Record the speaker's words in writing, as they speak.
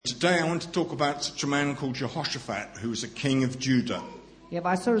today I want to talk about such a man called Jehoshaphat, who was a king of Judah. Եվ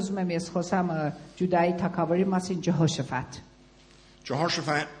այսօր ուզում եմ ես խոսամ Ջուդայի թագավորի մասին Jehoshaphat.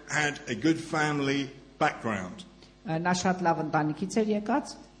 Jehoshaphat had a good family background. Նա շատ լավ ընտանիքից էր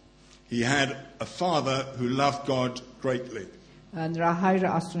եկած. He had a father who loved God greatly. Նրա հայրը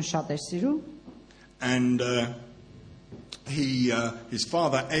Աստծուն շատ էր սիրում. And his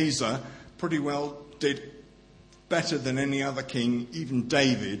father Asa pretty well did better than any other king, even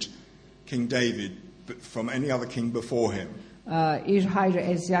King David, from any other king before him. Իր հայրը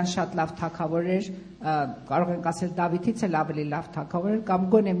Էզիան շատ լավ թագավոր էր, կարող ենք ասել Դավիթից էլ ավելի լավ թագավոր էր, կամ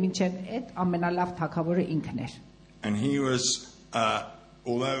գոնե մինչև այդ ամենալավ թագավորը ինքն էր. And he was,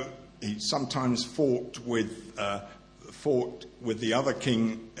 although he sometimes fought with the other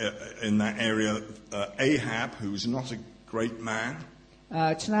king in that area, Ahab, who was not a great man.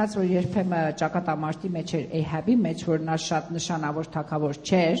 Չնայած որ երբեմն ճակատամարտի մեջ էր Էհաբի մեջ, որ նա շատ նշանավոր թագավոր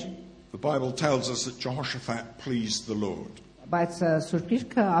չէր. The Bible tells us that Jehoshaphat pleased the Lord. Բայց Սուրբ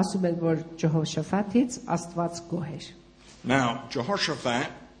Գիրքը ասում է, որ Jehoshaphatից Աստված գոհ էր. Now,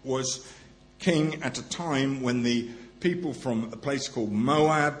 Jehoshaphat was king at a time when the people from a place called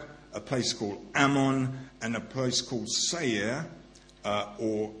Moab, a place called Ammon, and a place called Seir,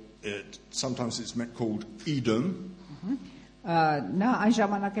 sometimes it's called Edom. Նա այն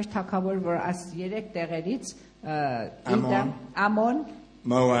ժամանակ էր թագավոր, որ այս երեք տեղերից Ammon,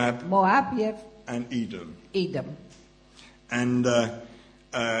 Moab and Edom. And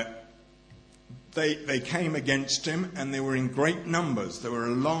they came against him, and they were in great numbers. They were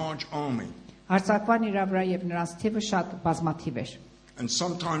a large army. Հարձակվան իր վրա եւ նրանց թիվը շատ բազմաթիվ էր. And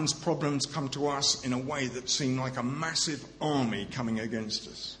sometimes problems come to us in a way that seem like a massive army coming against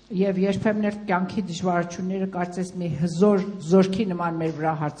us. Եվ երբեմն էլ կյանքի դժվարությունները կարծես մի հզոր զորքի նման մեր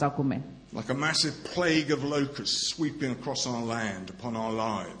վրա հարձակում են. Like a massive plague of locusts sweeping across our land, upon our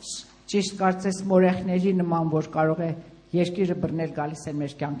lives. Ճիշտ կարծես մորեխների նման, որ կարող է երկիրը բռնել գալիս են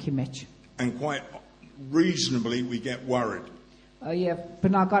մեր կյանքի մեջ. And quite reasonably we get worried. Եվ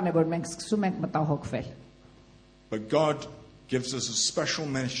բնական է, որ մենք սկսում ենք մտահոգվել. But God gives us a special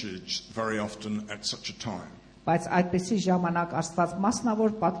message very often at such a time. Բայց այդպիսի ժամանակ Աստված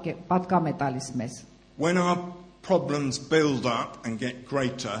մասնավոր պատկամ է տալիս մեզ. When our problems build up and get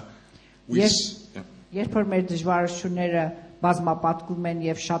greater, երբ որ մեր դժվարությունները բազմապատկում են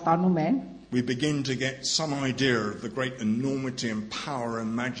եւ շատանում են, we begin to get some idea of the great enormity and power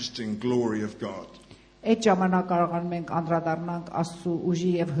and majesty and glory of God. Այդ ժամանակ կարողանում ենք անդրադառնանք Աստծո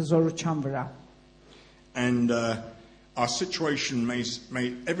ուժի եւ հզորության վրա. And our situation may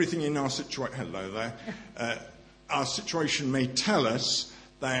everything in our situation. Hello there. Our situation may tell us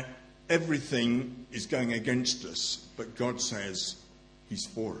that everything is going against us, but God says He's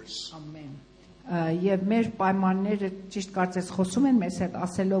for us. Amen. Եվ մեր պայմանները ճիշտ կարծես խոսում են մեզ հետ,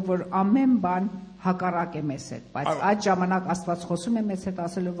 ասելով որ ամեն բան հակառակ է մեզ հետ, բայց այդ ժամանակ Աստված խոսում է մեզ հետ,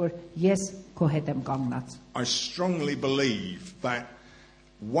 ասելով որ ես քո հետ եմ կանգնած. I strongly believe that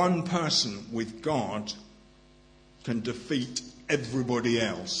one person with God can defeat everybody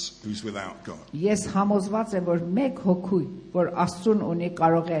else who's without God. Ես համոզված եմ, որ մեկ հոգու, որ Աստծուն ունի,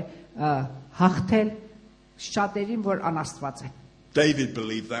 կարող է հաղթել շատերին, որ անաստված են. David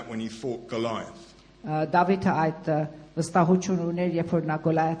believed that when he fought Goliath. Դավիթը այդ վստահություն ուներ, երբ որ նա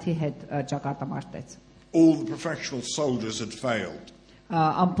Գոլիաթի հետ ճակատամարտեց. All the professional soldiers had failed.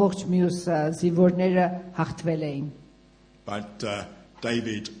 Ամբողջ մյուս զինվորները հաղթվել էին. But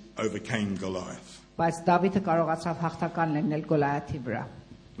David overcame Goliath. Բայց Դավիթը կարողացավ հաղթական լինել Գոլիաթի վրա.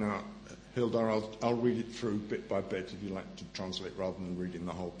 Now, Hildar, I'll read it through bit by bit if you like to translate rather than reading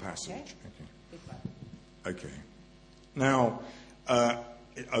the whole passage. Okay. Now,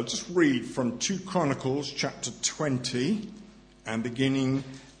 I'll just read from 2 Chronicles chapter 20 and beginning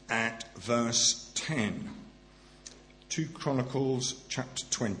at verse 10. 2 Chronicles chapter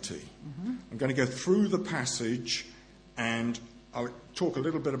 20. I'm going to go through the passage and I'll talk a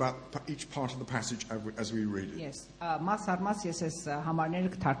little bit about each part of the passage as we read it. Yes. Մաս առ մաս ես այս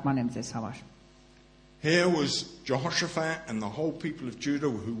համարները կթարգմանեմ ձեզ համար. Here was Jehoshaphat and the whole people of Judah,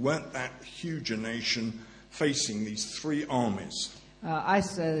 who weren't that huge a nation, facing these 3 armies.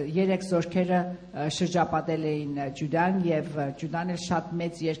 Այս երեք զորքերը շրջապատել էին Ջուդան եւ Ջուդան էլ շատ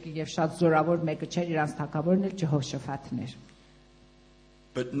մեծ երկիր եւ շատ զորավոր մեկը չէր, իրանց թագավորն էլ Jehoshaphat-ն էր.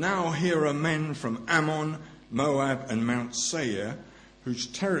 But now here are men from Ammon, Moab and Mount Seir, whose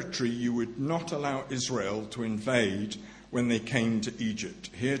territory you would not allow Israel to invade when they came to Egypt.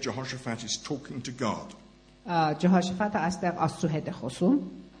 Here Jehoshaphat is talking to God. Jehoshaphat-ը այստեղ Աստծո հետ է խոսում.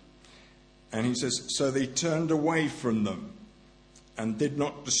 And he says, so they turned away from them and did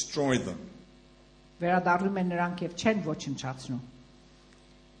not destroy them. Վերադառնում են նրանք եւ չեն ոչնչացնում.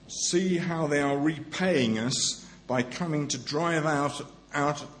 See how they are repaying us by coming to drive us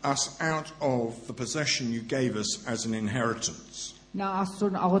out of the possession you gave us as an inheritance. Նա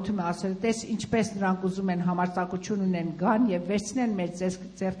Աստծուն աղոթում է ասել. Տես ինչպես նրանք ուզում են համարձակություն ունեն գան եւ վերցնեն մեր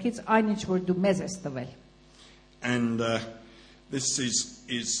ձեռքից այն ինչ որ դու մեզ ես տվել. And this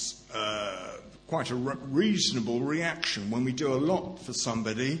is quite a reasonable reaction when we do a lot for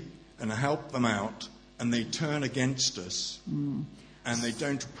somebody and help them out and they turn against us and they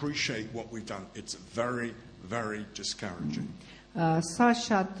don't appreciate what we've done. It's very, very discouraging. Սա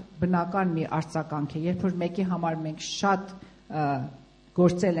շատ բնական մի արձագանք է, երբ որ մեկի համար մենք շատ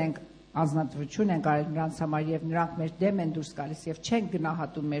գործել ենք անձնատվություն ենք արել նրանց համար եւ նրանք մեր դեմ են դուրս գալիս եւ չեն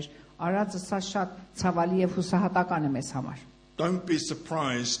գնահատում մեր արածը, սա շատ ցավալի եւ հուսահատական է մեզ համար. Don't be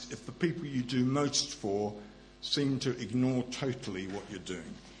surprised if the people you do most for seem to ignore totally what you're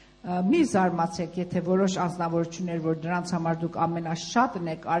doing. Մի զարմացեք, եթե որոշ անձնավորություններ, որ դրանց համար դուք ամենաշատն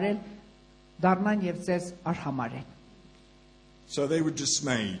եք արել, դառնան եւ ձեզ արհամարեն. So they were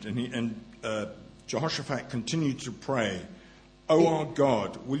dismayed, and Jehoshaphat continued to pray, "O our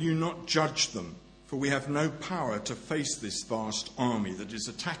God, will you not judge them? For we have no power to face this vast army that is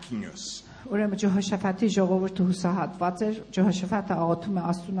attacking us." Ուրեմն Ջոհոշաֆաթի ժողովուրդը հուսահատված էր, Ջոհոշաֆաթը աղոթում է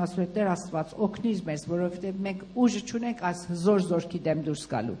Աստծուն, ասում է Տեր Աստված, օգնիր մեզ, որովհետև մենք ուժը չունենք այս հզոր զորքի դեմ դուրս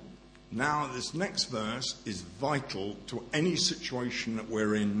գալու. Now this next verse is vital to any situation that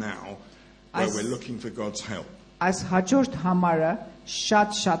we're in now where we're looking for God's help. Այս հաջորդ համարը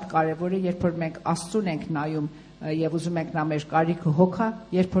շատ կարևոր է, երբ որ մենք Աստծուն ենք նայում եւ ուզում ենք նա մեր կարիքը հոգա,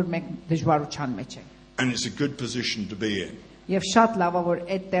 երբ որ մենք դժվարության մեջ ենք. And it's a good position to be in. Եվ շատ լավ է որ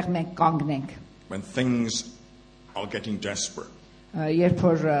այդտեղ մենք կանգնենք. When things are getting desperate. Երբ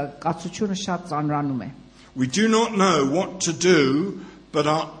որ կացությունը շատ ծանրանում է. We do not know what to do, but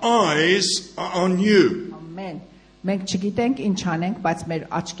our eyes are on you. Amen. Մենք չգիտենք ինչ անենք, բայց մեր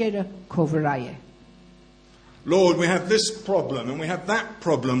աչքերը քո վրա է. Lord, we have this problem and we have that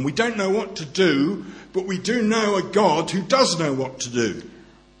problem. We don't know what to do, but we do know a God who does know what to do.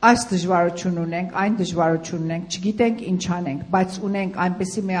 Այս դժվարություն ունենք, այն դժվարություն ունենք, չգիտենք ինչ անենք, բայց ունենք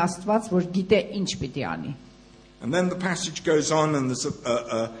այնպեսի մի Աստված, որ գիտե ինչ պիտի անի. And then the passage goes on, and there's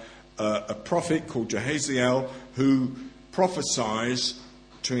a prophet called Jehaziel who prophesies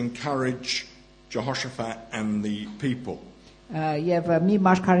to encourage Jehoshaphat and the people. Եվ մի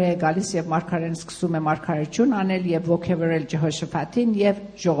մարգարե է գալիս եւ մարգարեն սկսում է մարգարեություն անել եւ ոգևորել Ջոհոշաֆաթին եւ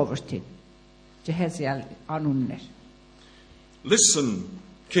ժողովրդին. Ջեհեզիել անունն էր. Listen,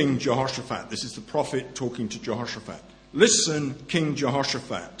 King Jehoshaphat. This is the prophet talking to Jehoshaphat. Listen, King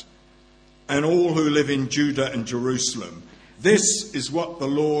Jehoshaphat, and all who live in Judah and Jerusalem. This is what the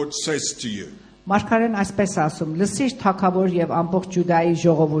Lord says to you. Մարգարեն այսպես ասում. Լսիր թագավոր եւ ամբողջ Յուդայի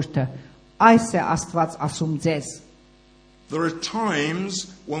ժողովուրդը. Այս է Աստված ասում ձեզ. There are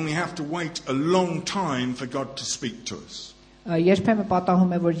times when we have to wait a long time for God to speak to us. Երբեմն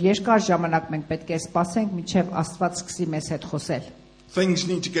պատահում է որ երկար ժամանակ մենք պետք է սպասենք մինչև Աստված սկսի մեզ հետ խոսել. Things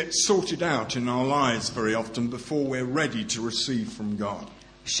need to get sorted out in our lives very often before we're ready to receive from God.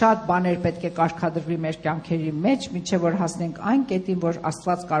 Շատ բաներ պետք է կարգադրվի մեր կյանքերի մեջ, մինչև որ հասնենք այն կետին, որ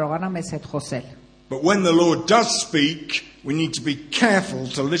Աստված կարողանա մեզ հետ խոսել. But when the Lord does speak, we need to be careful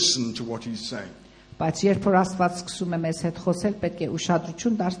to listen to what he's saying. Բայց երբ որ Աստված սկսում է մեզ հետ խոսել, պետք է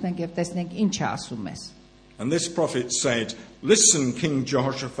ուշադրություն դարձնենք եւ տեսնենք ինչ է ասում մեզ. And this prophet said, "Listen, King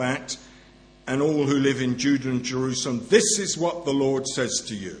Jehoshaphat, and all who live in Judah and Jerusalem, this is what the Lord says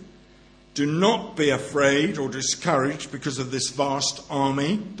to you. Do not be afraid or discouraged because of this vast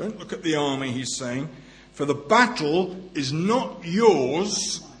army." Don't look at the army, he's saying. "For the battle is not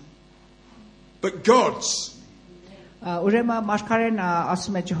yours, but God's." Ուրեմն մարգարեն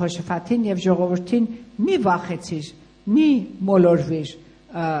ասում է Ջոհոշաֆաթին եւ ժողովրդին մի վախեցիր, մի մոլորվիր,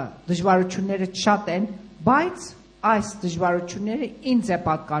 դժվարությունները շատ են, բայց այս դժվարությունները ինձ է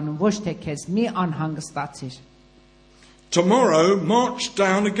պատկանում, ոչ թե քեզ, մի անհանգստացիր. Tomorrow march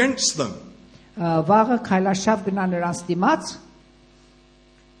down against them. Վաղը քայլարշավ գնա նրանց դիմաց.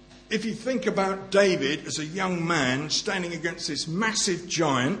 If you think about David as a young man standing against this massive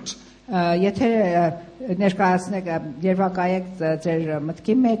giant, Եթե ներկայացնեք երևակայեք ձեր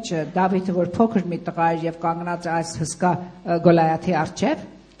մտքի մեջ Դավիթը որ փոքր մի տղա էր եւ կանգնած այս հսկա Գոլիաթի առջև,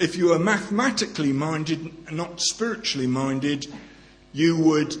 if you are mathematically minded, not spiritually minded, you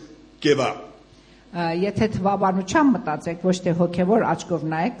would give up. Եթե թվաբանությամբ մտածեք, ոչ թե հոգեվոր աչքով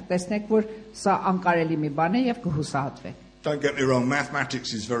նայեք, տեսնեք որ սա անկարելի մի բան է եւ կհուսահատվեք. Don't get me wrong,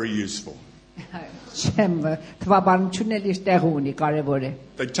 mathematics is very useful. Թվաբանությունն էլ իր տեղը ունի, կարևոր է.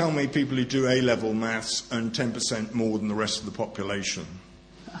 They tell me people who do A-level maths earn 10% more than the rest of the population.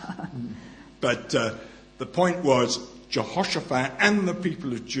 But the point was, Jehoshaphat and the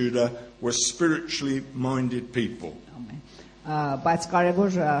people of Judah were spiritually minded people. Բայց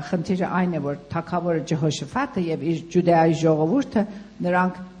կարևոր խնդիրը այն է, որ թագավորը Ջեհոշաֆաթը եւ իր Ջուդեայի ժողովուրդը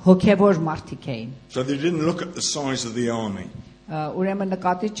նրանք հոգեվոր մարդիկ էին։ So they didn't look at the size of the army. Ուրեմն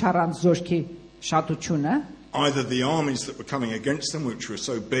նկատի չառան զորքի շատությունը, either the armies that were coming against them, which were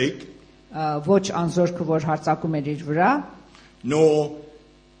so big, ոչ անզորքը, որ հարձակում էր իր վրա, nor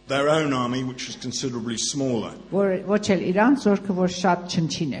their own army, which was considerably smaller. Ոչ էլ իրան զորքը, որ շատ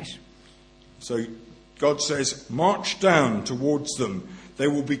չնչին էր։ So God says, march down towards them. They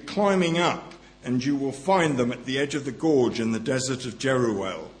will be climbing up, and you will find them at the edge of the gorge in the desert of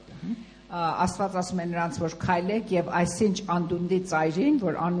Jeruel. Աստված ասում է նրանց, որ քայլեք եւ այսինչ անդունդի ծայրին,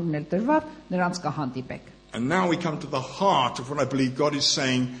 որ անունն էլ տրվավ, նրանց կհանդիպեք։ And now we come to the heart of what I believe God is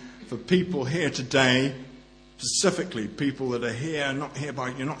saying for people here today, specifically people that are here,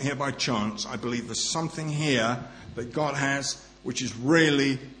 you're not here by chance. I believe there's something here that God has which is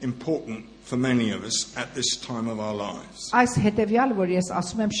really important for many of us at this time of our lives. Այս հետեւյալ, որ ես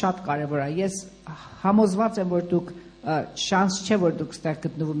ասում եմ, շատ կարեւոր է։ Ես համոզված եմ, որ դուք շանս չէ, որ դուք ստեղ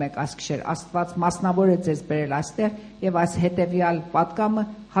գտնվում եք այս գիշեր։ Աստված մասնավոր է ձեզ բերել այստեղ եւ այս հետեւյալ պատկամը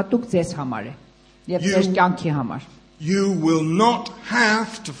հատուկ ձեզ համար է եւ ձեր կյանքի համար։ You will not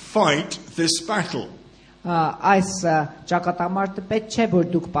have to fight this battle. Այս ճակատամարտը պետք չէ,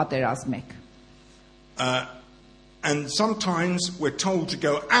 որ դուք պատերազմեք։ And sometimes we're told to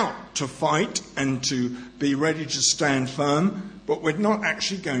go out to fight and to be ready to stand firm, but we're not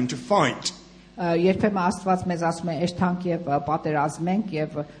actually going to fight. Երբեմն Աստված մեզ ասում է, «Էշթանք եւ պատերազմենք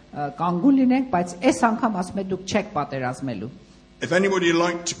եւ կանգուն լինենք», բայց այս անգամ ասում է, «Դուք չեք պատերազմելու»։ If anybody would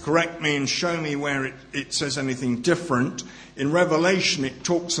like to correct me and show me where it says anything different, in Revelation it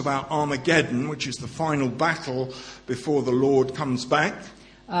talks about Armageddon, which is the final battle before the Lord comes back.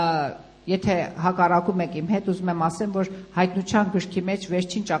 Եթե հակառակում եք իմ հետ, ուզում եմ ասեմ, որ հայտնության գրքի մեջ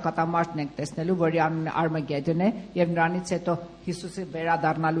վերջին ճակատամարտն ենք տեսնելու, որի անունը Armageddon է, եւ նրանից հետո Հիսուսը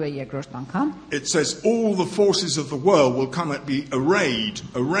վերադառնալու է երկրորդ անգամ։ It says all the forces of the world will come and be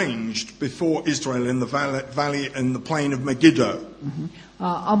arranged before Israel in the valley in the plain of Megiddo.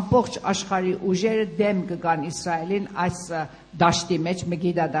 Ամբողջ աշխարհի ուժերը դեմ կգան Իսրայելին այս դաշտի մեջ,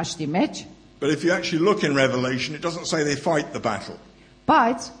 Մեգիդա դաշտի մեջ։ But if you actually look in Revelation, it doesn't say they fight the battle.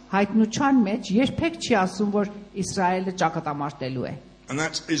 Բայց հայտնության մեջ երբեք չի ասում, որ Իսրայելը ճակատամարտելու է։ And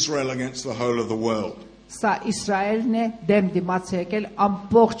that's Israel against the whole of the world. Սա Իսրայելն է դեմ դիմաց եկել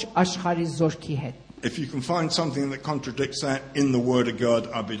ամբողջ աշխարհի զորքի հետ։ If you can find something that contradicts that in the Word of God,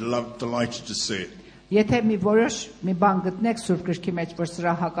 I'd be delighted to see it. Եթե մի բան գտնեք Սուրբ գրքի մեջ, որ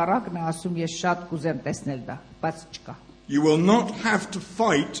սրա հակառակն է ասում, ես շատ կուզեմ տեսնել դա, բայց չկա։ You will not have to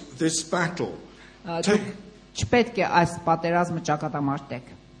fight this battle. Չպետք է այս պատերազմը ճակատամարտեք։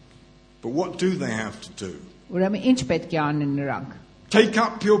 But what do they have to do? Ուրեմն ինչ պետք է անեն նրանք։ Take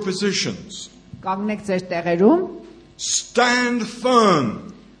up your positions. Կանգնեք ձեր տեղերում, stand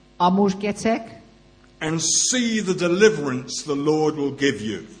firm, ամուր կեցեք, and see the deliverance the Lord will give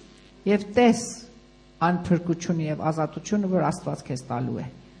you. Եվ տես անփրկությունը եւ ազատությունը, որ Աստված քեզ տալու է։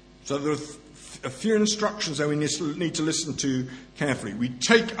 So there are a few instructions that we need to listen to carefully. We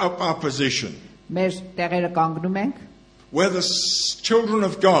take up our position. Մեր տեղերը կանգնում ենք։ We're the children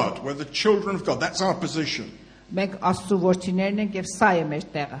of God. We're the children of God. That's our position. Մենք Աստծո որդիներն ենք եւ սա է մեր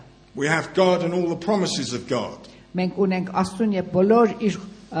տեղը։ We have God and all the promises of God. Մենք ունենք Աստծուն եւ բոլոր իր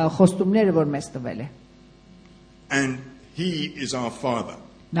խոստումները, որ մեզ տվել է։ And He is our Father.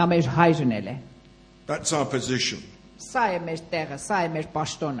 Նա մեր հայրն է։ That's our position. Սա է մեր տեղը, սա է մեր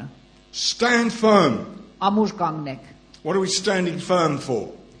պաշտոնը։ Stand firm. Ամուր կանգնեք։ What are we standing firm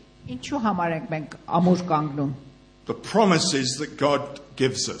for? Ինչու համար ենք մենք ամուր կանգնում։ The promises that God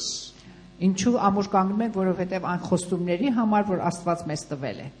gives us. Ինչու ամուր կանգնում ենք, որովհետև այն խոստումների համար, որ Աստված մեզ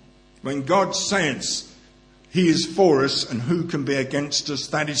տվել է։ When God says He is for us and who can be against us,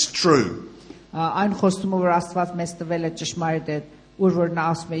 that is true. Այն խոստումը, որ Աստված մեզ տվել է, ճշմարիտ է, ուր որ նա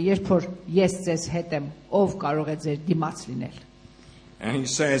ասում է, երբ որ ես ձեզ հետ եմ, ով կարող է ձեր դիմաց լինել։ And He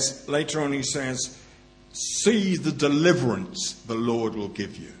says, later on He says, see the deliverance the Lord will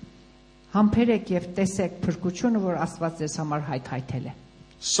give you. Համբերեք եւ տեսեք փրկությունը, որ Աստված ձեզ համար հայթայթել է։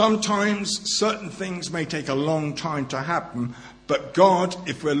 Sometimes certain things may take a long time to happen, but God,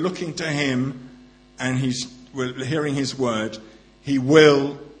 if we're looking to Him and we're hearing His word, He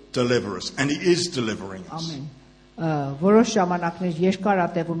will deliver us, and He is delivering us. Amen. Որոշ ժամանակներ երկար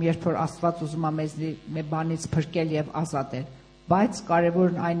ատևում, երբ որ Աստված ուզում է մեզ մի բանից փրկել եւ ազատել, բայց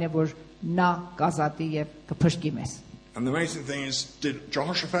կարևորն այն է, որ նա կազատի եւ կփրկի մեզ։ And the amazing thing is, did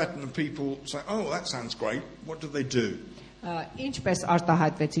Jehoshaphat and the people say, "Oh, that sounds great. What do they do?" Ինչպես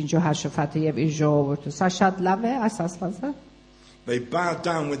արտահայտվեցին Ջոհաշոֆաթը եւ իր ժողովուրդը։ Սա շատ լավ է այս ասվածը։ They bowed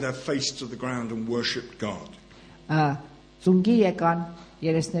down with their face to the ground and worshipped God. Ծունգի եկան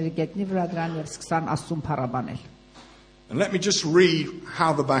երեսների գետնի վրա դրան եւ սկսան Աստծուն փառաբանել։ And let me just read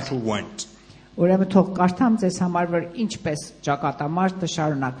how the battle went. Ուրեմն թող կարդամ ձեզ համար, որ ինչպես ճակատամարտը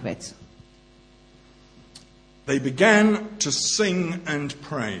շարունակվեց։ They began to sing and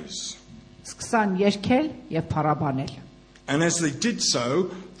praise. Սկսան երգել եւ փառաբանել։ And as they did so,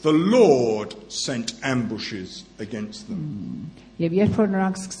 the Lord sent ambushes against them. Եվ երբ որ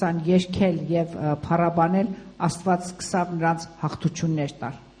նրանք սկսան երգել եւ փառաբանել, Աստված սկսավ նրանց հաղթություններ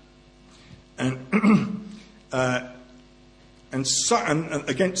տալ։ And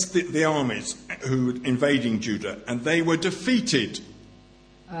against the armies who were invading Judah, and they were defeated.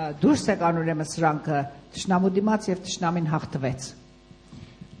 Դուրս եկան ուրեմն սրանք թշնամու դիմաց եւ թշնամին հաղթվեց։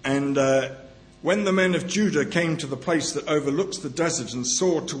 And when the men of Judah came to the place that overlooks the desert and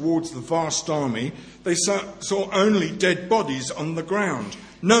saw towards the vast army, they saw only dead bodies on the ground.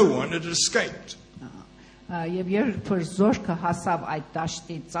 No one had escaped. Եվ երբ որ զորքը հասավ այդ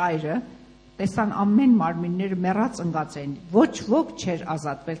դաշտի ծայրը, տեսան ամեն մարմինները մեռած ընկած էին, ոչ ոք չէր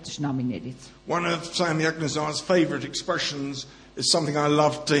ազատվել թշնամիներից։ One of Sam Yagnazar's favorite expressions is something I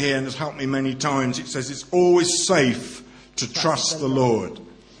love to hear and has helped me many times. It says it's always safe to trust the Lord.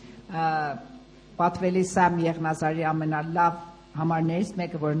 Պատվելի Սամ Եղնազարի ամենալավ համարներից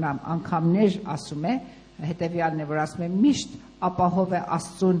մեկը, որ նա անգամներ ասում է, հետևյալն է, որ ասում է միշտ ապահով է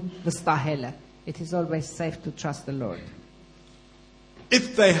Աստծուն վստահելը. It is always safe to trust the Lord.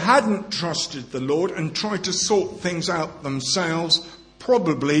 If they hadn't trusted the Lord and tried to sort things out themselves,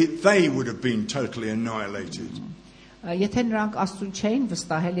 probably they would have been totally annihilated. Եթե նրանք Աստծուն չէին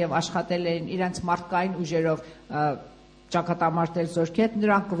վստահել եւ աշխատել էին իրենց մարդկային ուժերով ճակատամարտել զորքեր,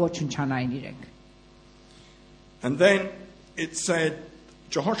 նրանք կոչնչանային իրենք։ And then it said,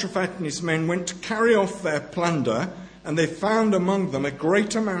 Jehoshaphat and his men went to carry off their plunder, and they found among them a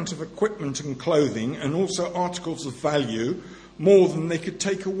great amount of equipment and clothing, and also articles of value, more than they could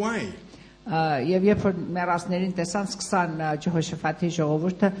take away. Եվ երբ որ մեռածներին տեսան, սկսան Ջոհոշաֆաթի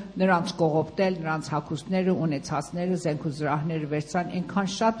ժողովուրդը նրանց կողոպտել, նրանց հագուստները, ունեցածները, զենք ու զրահները վերցան,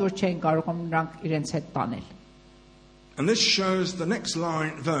 այնքան շատ որ չէին կարողանում նրանք իրենց հետ տանել։ And this shows, the next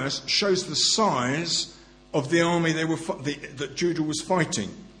verse shows the size of the army that Judah was fighting.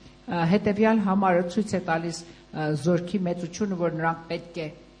 Հետևյալ համարը ցույց է տալիս զորքի մեծությունը, որ նրանք պետք է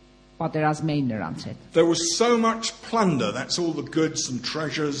պատերազմեին նրանց հետ։ There was so much plunder, that's all the goods and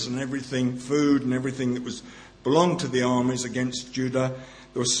treasures and everything, food and everything that was belonged to the armies against Judah.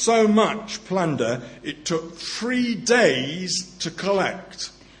 There was so much plunder, it took 3 days to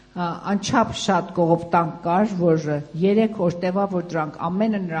collect. Անչափ շատ կողոպտանք կար, որ 3 օր տևա, որ դրանք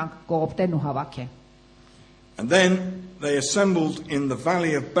ամենը նրանք կողոպտեն ու հավաքեն։ And then they assembled in the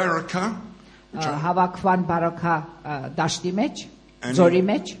valley of Berakah. Հավաքվան Բարոքա դաշտի մեջ, ձորի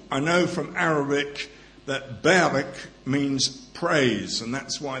մեջ։ I know from Arabic that Barak means praise, and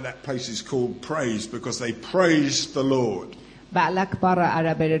that's why that place is called praise, because they praised the Lord. Բալակ բառը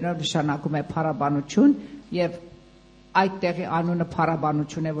արաբերենով նշանակում է փառաբանություն, եւ այդ տեղի անունը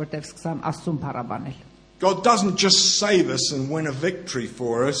փառաբանություն է, որտեղ սկսան Աստծուն փառաբանել։ God doesn't just save us and win a victory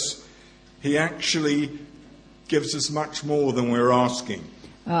for us, he actually gives us much more than we're asking.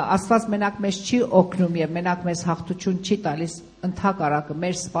 Աստված մենակ մեզ չի օգնում եւ մենակ մեզ հաղթություն չի տալիս, ընդհակառակը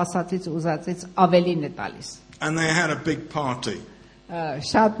մեր սպասածից ուզածից ավելին է տալիս։ And they had a big party.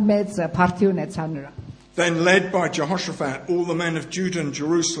 Շատ մեծ փարթի ունեցան նրանք։ Then, led by Jehoshaphat, all the men of Judah and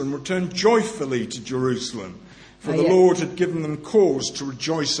Jerusalem returned joyfully to Jerusalem, for the Lord had given them cause to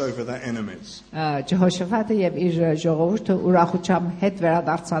rejoice over their enemies. Jehoshaphat եւ իր ժողովուրդը ուրախությամբ հետ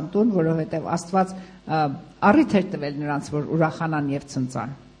վերադարձան տուն, որովհետեւ Աստված առիթ էր տվել նրանց, որ ուրախանան եւ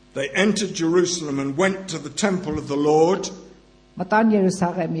ցնծան։ They entered Jerusalem and went to the temple of the Lord Մտան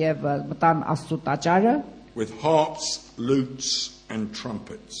Երուսաղեմ եւ մտան Աստծո տաճարը with harps, lutes and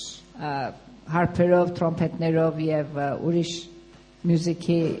trumpets. Հարփերով, տրոմպետներով եւ ուրիշ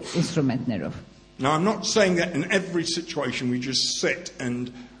մյուզիկի ինստրումենտներով։ Now, I'm not saying that in every situation we just sit,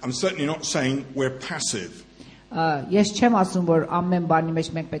 and I'm certainly not saying we're passive. Ես չեմ ասում, որ ամեն բանի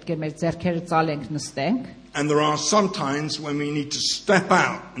մեջ մենք պետք է մեր ձեռքերը ծալենք, նստենք։ And there are some times when we need to step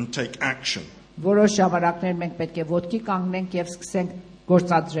out and take action. Որոշ ժամանակներ մենք պետք է ոտքի կանգնենք եւ սկսենք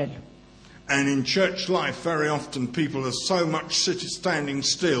գործադրել։ And in church life, very often people are so much standing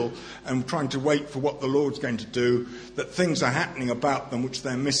still and trying to wait for what the Lord's going to do, that things are happening about them which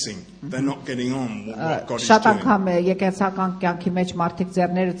they're missing. They're not getting on with what God is doing. Շատ անգամ եկեղեցական կյանքի մեջ մարդիկ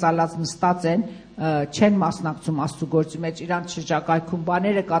ձեռները ծալած նստած են, չեն մասնակցում Աստծո գործի մեջ, իրանց շրջակայքում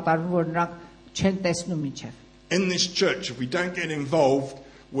բաներ է կատարվում, որ նրանք չեն տեսնում ինչեւ։ in this church, if we don't get involved,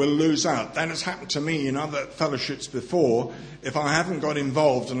 we'll lose out. That has happened to me in other fellowships before. If I haven't got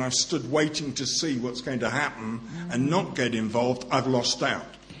involved and I've stood waiting to see what's going to happen and not get involved, I've lost out.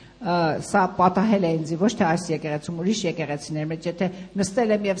 Սա պատահել է ինձ ոչ թե այս եկեղեցում ուրիշ եկեղեցիներ մեջ եթե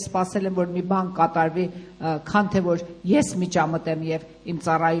նստել եմ եւ սպասել եմ որ մի բան կատարվի քան թե որ ես միջամտեմ եւ իմ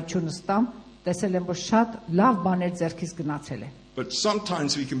ծառայությունը ստամ տեսել եմ որ շատ լավ բաներ ձեռքից գնացել է. But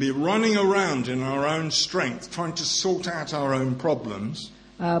sometimes we can be running around in our own strength trying to sort out our own problems.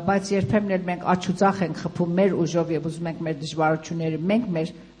 Բայց երբեմն էլ մենք աչուծախ ենք խփում մեր ուժով եւ ուզում ենք մեր դժվարությունները մենք մեր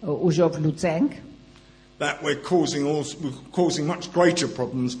ուժով լուծենք. That we're causing much greater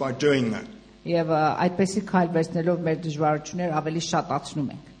problems by doing that. Եվ այդպեսի քայլ վերցնելով մեր դժվարությունները ավելի շատացնում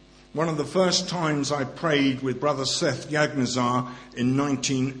ենք. One of the first times I prayed with Brother Seth Yagnazar in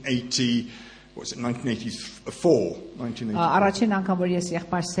 1984. Առաջին անգամ որ ես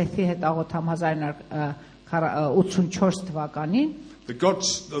եղբայր Սեթի հետ աղոթամ 1984 թվականին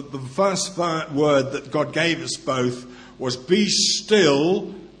the first word that God gave us both was be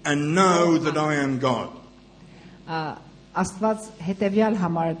still and know that I am God. Աստված հետևյալ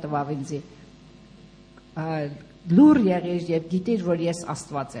համարը տվավ ինձ լուր եղիր եւ գիտիր որ ես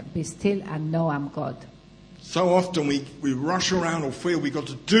Աստված եմ. Be still and know I'm God. So often we rush around or feel we've got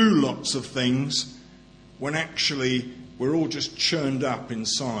to do lots of things when actually we're all just churned up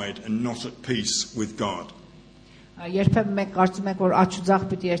inside and not at peace with God. Երբեմն մենք կարծում ենք որ աչուձախ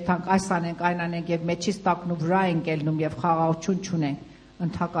պիտի երթանք այս անենք այն անենք եւ մեջից տակն ու վրա ենք ելնում եւ խաղաղություն չունենք.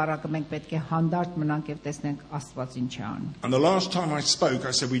 Ընդհակառակը մենք պետք է հանդարտ մնանք եւ տեսնենք Աստված ինչ է անում. And the last time I spoke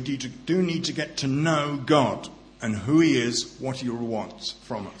I said we do need to get to know God and who he is, what he wants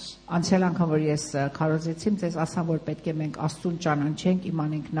from us. Անցյալ անգամ որ ես քարոզեցի ձեզ ասամ որ պետք է մենք Աստծուն ճանաչենք,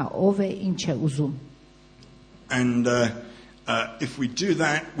 իմանենք նա ով է, ինչ է ուզում. And if we do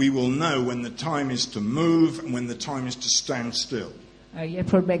that, we will know when the time is to move and when the time is to stand still. Երբ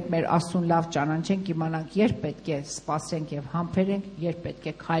որ մենք մեր Աստծուն լավ ճանաչենք, իմանանք երբ պետք է սպասենք եւ համբերենք, երբ պետք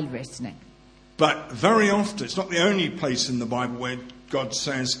է քայլ վերցնենք. But very often, it's not the only place in the Bible where God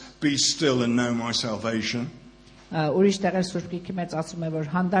says, "Be still and know my salvation." Ուրիշ տեղեր Սուրբ Գիրքի մեջ ասում է որ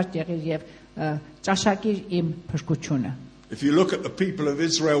հանդարտ եղիր եւ ճաշակիր իմ փրկությունը. If you look at the people of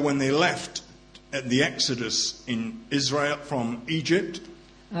Israel when they left at the Exodus in Israel from Egypt,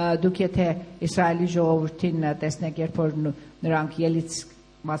 Դուք եթե Իսրայելի ժողովրդին տեսնեք երբ որ նրանք ելից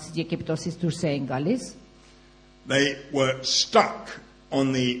մասից Եգիպտոսից դուրս էին գալիս, they were stuck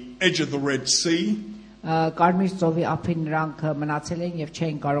on the edge of the Red Sea. Կարմիր ծովի ափին նրանք մնացել են եւ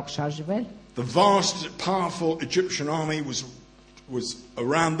չէին կարող շարժվել. The vast, powerful Egyptian army was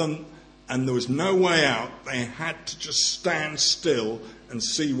around them, and there was no way out. They had to just stand still and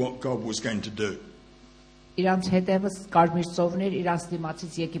see what God was going to do. Իրանց հետևս կարմիր ծովներ, իրանց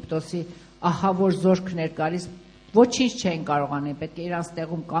դիմացից Եգիպտոսի ահավոր զորքներ գալիս, ոչինչ չէին կարող անել, պետք է իրանց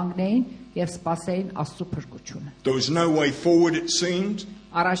տեղում կանգնեին եւ սպասեին Աստծո փրկությունը. There was no way forward, it seemed.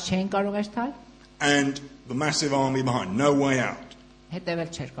 Առաջ չէին կարող երթալ. And the massive army behind, no way out. Հետևել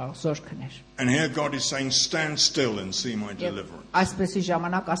չէր կարող զորքներ. And here God is saying, stand still and see my deliverance. Այսպեսի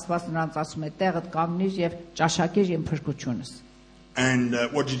ժամանակ Աստված նրանց ասում է տեղդ կանգնիր եւ ճաշակիր իմ փրկությունս. And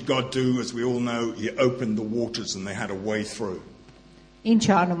what did God do? As we all know, he opened the waters and they had a way through. Ինչ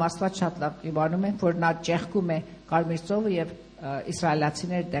անում Աստված շատ լավ իմանում ենք որ նա ճեղքում է կարմիր ծովը եւ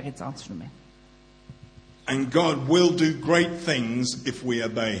իսրայելացիները տեղից անցնում են. And God will do great things if we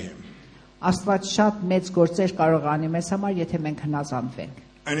obey him. Աստված շատ մեծ գործեր կարող անի մեզ համար եթե մենք հնազանդվենք.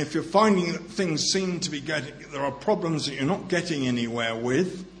 And if you're finding that things seem to be there are problems that you're not getting anywhere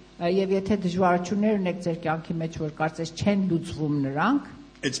with, Եվ եթե դժվարություններ ունեք ձեր կյանքի մեջ որ կարծես չեն լուծվում նրանք,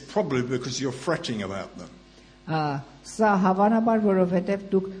 it's probably because you're fretting about them. Սա հավանաբար որովհետև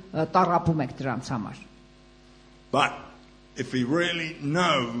դուք տառապում եք դրանց համար. But if we really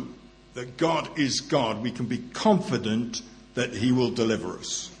know that God is God, we can be confident that he will deliver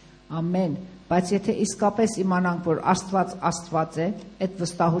us. Ամեն. Բայց եթե իսկապես իմանանք որ Աստված Աստված է, այդ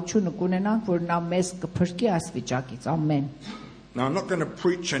վստահությունը կունենանք որ նա մեզ կփրկի այս վիճակից. Ամեն. Now I'm not going to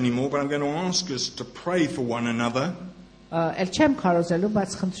preach anymore, but I'm going to ask us to pray for one another. Էլ չեմ քարոզելու,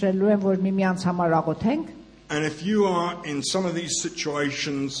 բայց խնդրելու եմ որ միմյանց համար աղոթենք. And if you are in some of these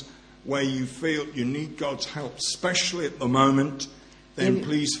situations where you feel you need God's help, especially at the moment, then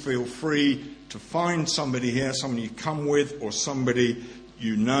please feel free to find somebody here, somebody you come with, or somebody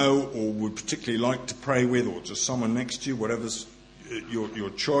you know or would particularly like to pray with, or just someone next to you, whatever's your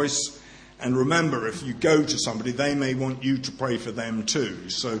choice. And remember, if you go to somebody, they may want you to pray for them too.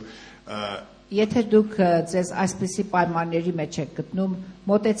 So, եթե դուք ձեզ այսպիսի պայմանների մեջ եք գտնում,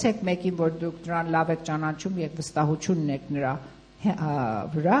 մոտեցեք մեկին, որ դուք նրան լավ եք ճանաչում եւ վստահություն ունեք նրա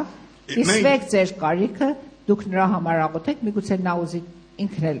վրա, կիսվեք ձեր կարիքը, դուք նրա համար աղոթեք, միգուցե նա ուզի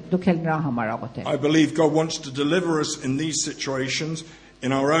ինքն էլ դուք էլ նրա համար աղոթեք։ I believe God wants to deliver us in these situations,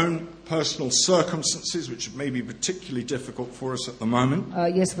 in our own personal circumstances, which may be particularly difficult for us at the moment.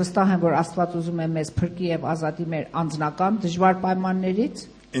 Ես վստահ եմ, որ Աստված ուզում է մեզ փրկի եւ ազատի մեր անձնական դժվար պայմաններից։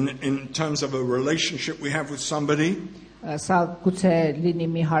 In terms of a relationship we have with somebody, Սա գուցե լինի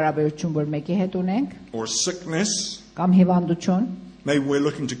մի հարաբերություն, որ մեկի հետ ունենք, or sickness, կամ հիվանդություն, maybe we're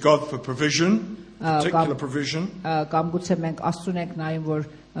looking to God for provision, particular provision. Կամ գուցե մենք Աստծուն ենք նայում, որ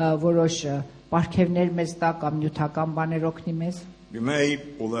որոշ պարգևներ մեզ տա կամ նյութական բաներ օգնի մեզ։ You may,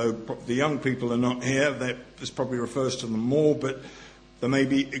 although the young people are not here, this probably refers to them more, but there may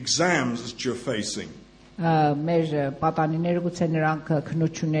be exams that you're facing. Մեր պատանիները գուցե նրանք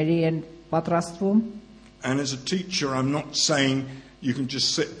քննությունների են պատրաստվում։ And as a teacher, I'm not saying you can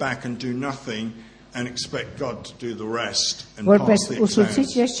just sit back and do nothing and expect God to do the rest and pass the ուսուցիչ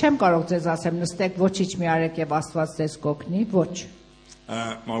exams. ես չեմ կարող ձեզ ասեմ նստեք ոչինչ մի արեք եւ Աստված ձեզ կօգնի, ոչ։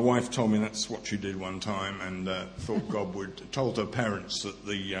 My wife told me that's what she did one time, and thought God would told her parents that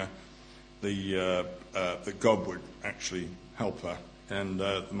that God would actually help her, and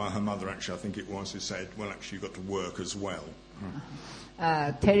her mother actually, I think it was, who said, "Well, actually, you've got to work as well."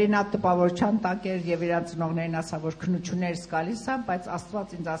 Թերինա տպավորչան տակ էր եւ իրանց ծնողներին ասա որ քնություններս գալիս է, բայց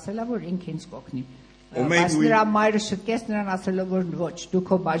Աստված ինձ ասել է որ ինքը ինձ կօգնի։ Բայց նրա մայրը շտկեց նրան ասելով որ ոչ, դու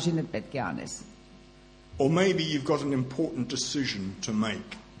քո բաժինը պետք է անես։ Or maybe you've got an important decision to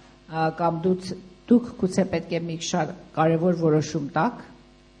make. Կամ դուք գուցե պետք է մի շատ կարևոր որոշում տաք։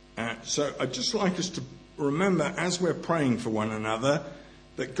 So I'd just like us to remember as we're praying for one another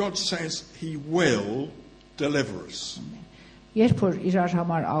that God says He will deliver us. Երբ որ իրար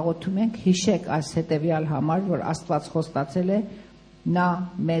համար աղոթում ենք, հիշեք այս հետևյալ համար, որ Աստված խոստացել է նա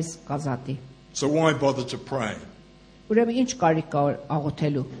մեզ կազատի։ So why bother to pray? Ուրեմն ինչ կարիք կա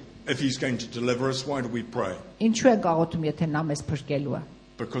աղոթելու։ If He's going to deliver us, why do we pray? Ինչու ենք աղոթում, եթե նա մեզ փրկելու է։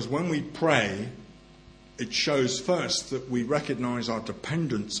 Because when we pray, it shows first that we recognize our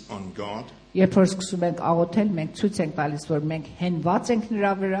dependence on God. Երբ որ սկսում ենք աղոթել, մենք ցույց ենք տալիս, որ մենք հենված ենք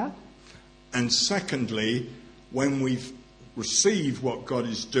նրա վրա։ And secondly, when we've received what God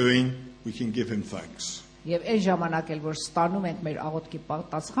is doing, we can give Him thanks. Եվ այն ժամանակ էլ որ ստանում ենք մեր աղոթքի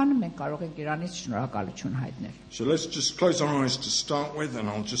պատասխանը, մենք կարող ենք Իրանից շնորհակալություն հայտնել։ So let's just close our eyes to start with, and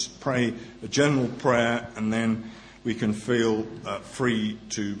I'll just pray a general prayer, and then we can feel free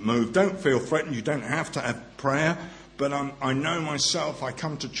to move. Don't feel threatened. You don't have to have prayer, but I know myself, I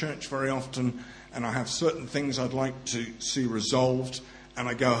come to church very often, and I have certain things I'd like to see resolved, and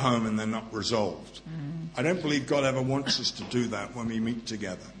I go home and they're not resolved. I don't believe God ever wants us to do that when we meet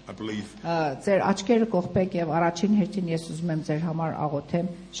together. I believe. Ձեր աչքերը կողպեք եւ առաջին հերթին ես ուզում եմ ձեր համար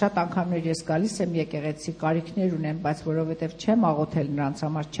աղոթեմ։ Շատ անգամներ ես գալիս եմ եկեղեցի, կարիքներ ունեմ, բայց որովհետեւ չեմ աղոթել նրանց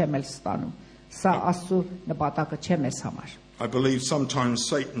համար, չեմ էլ ստանում։ Սա Աստծո նպատակը չէ մեզ համար։ I believe sometimes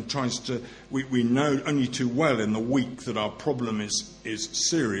Satan tries to, we know only too well in the week that our problem is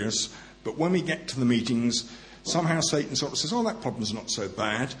serious, but when we get to the meetings, somehow Satan sort of says, oh, that problem's not so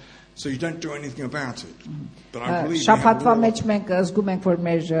bad, so you don't do anything about it. But I believe շաբաթվա մեջ մենք զգում ենք, որ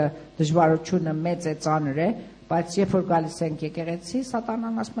մեր դժվարությունը մեծ է, ծանր է, բայց երբ որ գալիս ենք եկեղեցի,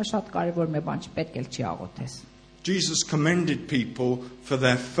 սատանան ասում է շատ կարևոր մի բան, պետք էլ չի աղոթես։ Jesus commended people for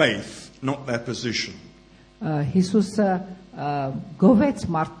their faith, not their position. Հիսուսը գովեց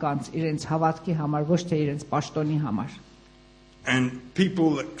մարդկանց իրենց հավատքի համար, ոչ թե իրենց պաշտոնի համար։ And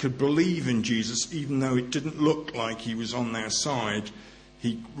people that could believe in Jesus, even though it didn't look like He was on their side,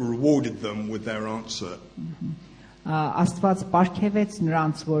 He rewarded them with their answer. Աստված պարգևեց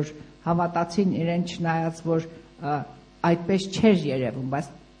նրանց, որ հավատացին իրեն չնայած, որ այդպես չէր երևում, բայց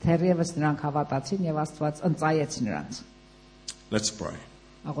թերևս նրանք հավատացին եւ Աստված ընծայեց նրանց։ Let's pray.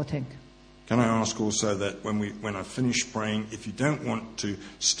 Աղոթենք։ Can I ask also that when I finish praying, if you don't want to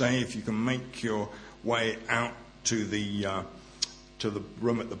stay, if you can make your way out to the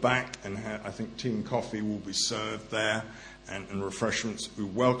room at the back, and I think tea and coffee will be served there, and refreshments. We're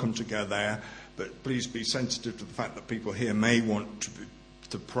welcome to go there, but please be sensitive to the fact that people here may want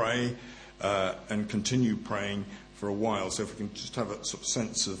to pray and continue praying for a while. So if we can just have a sort of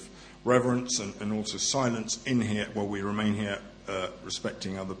sense of reverence and also silence in here while we remain here,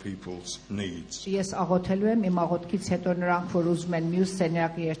 respecting other people's needs. Ես աղոթելու եմ իմ աղոթքից հետո նրանք, որ ուզում են մյուս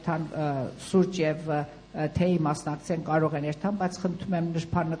սենյակը երթան սուրճ եւ թեյի մասնակցեն, կարող են երթան, բայց խնդրում եմ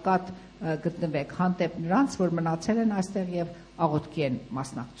նշանակատ գտնվեք հանդեպ նրանց, որ մնացել են այստեղ եւ աղոթքի են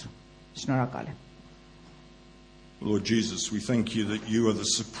մասնակցում։ Շնորհակալ եմ։ Lord Jesus, we thank you that you are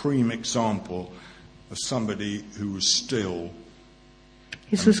the supreme example of somebody who was still.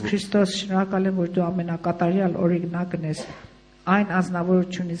 Հիսուս Քրիստոս, շնորհակալ եմ, որ դու ամենակատարյալ օրինակն ես այն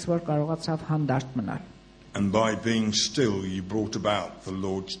ազնվորությունից, որ կարողացավ հանդարտ մնալ։ And by being still, you brought about the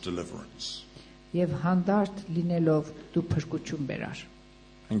Lord's deliverance. Եվ հանդարտ լինելով դու փրկություն բերար։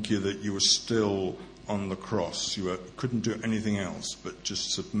 Thank you that you were still on the cross. You couldn't do anything else but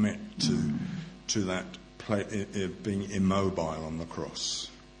just submit to that being immobile on the cross.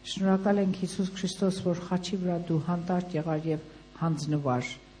 Շնորհակալ ենք Հիսուս Քրիստոս, որ խաչի վրա դու հանդարտ եղար եւ հանձնվար,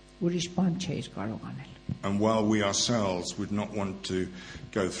 ուրիշ բան չէիր կարող անել։ And while we ourselves would not want to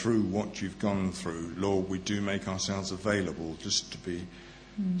go through what you've gone through, Lord, we do make ourselves available just to be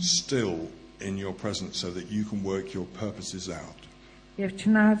still in your presence so that you can work your purposes out. Եվ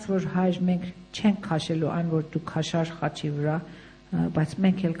չնայած որ հայր մենք չենք քաշելու այն որ դու քաշար խաչի վրա, բայց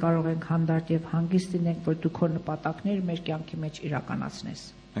մենք էլ կարող ենք հանդարտ եւ հանգիստ լինենք, որ դու քո նպատակները մեր կյանքի մեջ իրականացնես։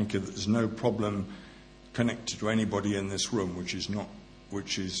 Thank you that there's no problem connected to anybody in this room which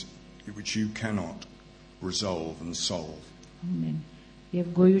you cannot resolve and solve. Ամեն։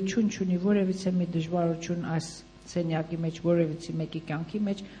 Եվ գոյություն չունի որևիցե մի դժվարություն այս սենյակի մեջ, որևիցե մեկի կյանքի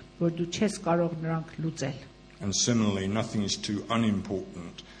մեջ, որ դու չես կարող նրանք լուծել։ And similarly, nothing is too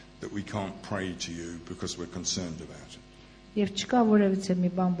unimportant that we can't pray to you because we're concerned about it. Եվ չկա որևիցե մի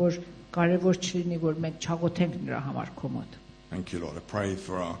բան, որ կարևոր չլինի, որ մենք չաղոթենք նրա համար քո մոտ։ Thank you, Lord. I pray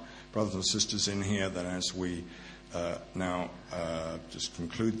for our brothers and sisters in here that as we now just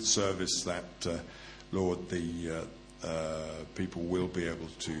conclude the service, that, Lord, the people will be able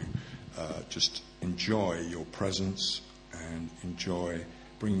to just enjoy your presence and enjoy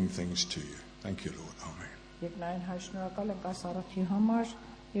bringing things to you. Thank you, Lord. Amen. Եվ նայն հայ շնորհակալ ենք այս առաքի համար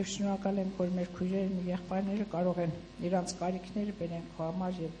եւ շնորհակալ ենք, որ մեր քույրերն ու եղբայրները կարող են իրանց կարիքները բերեն քո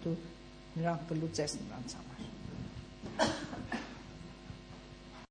համար եւ դու նրանք կլուծես նրանց համար։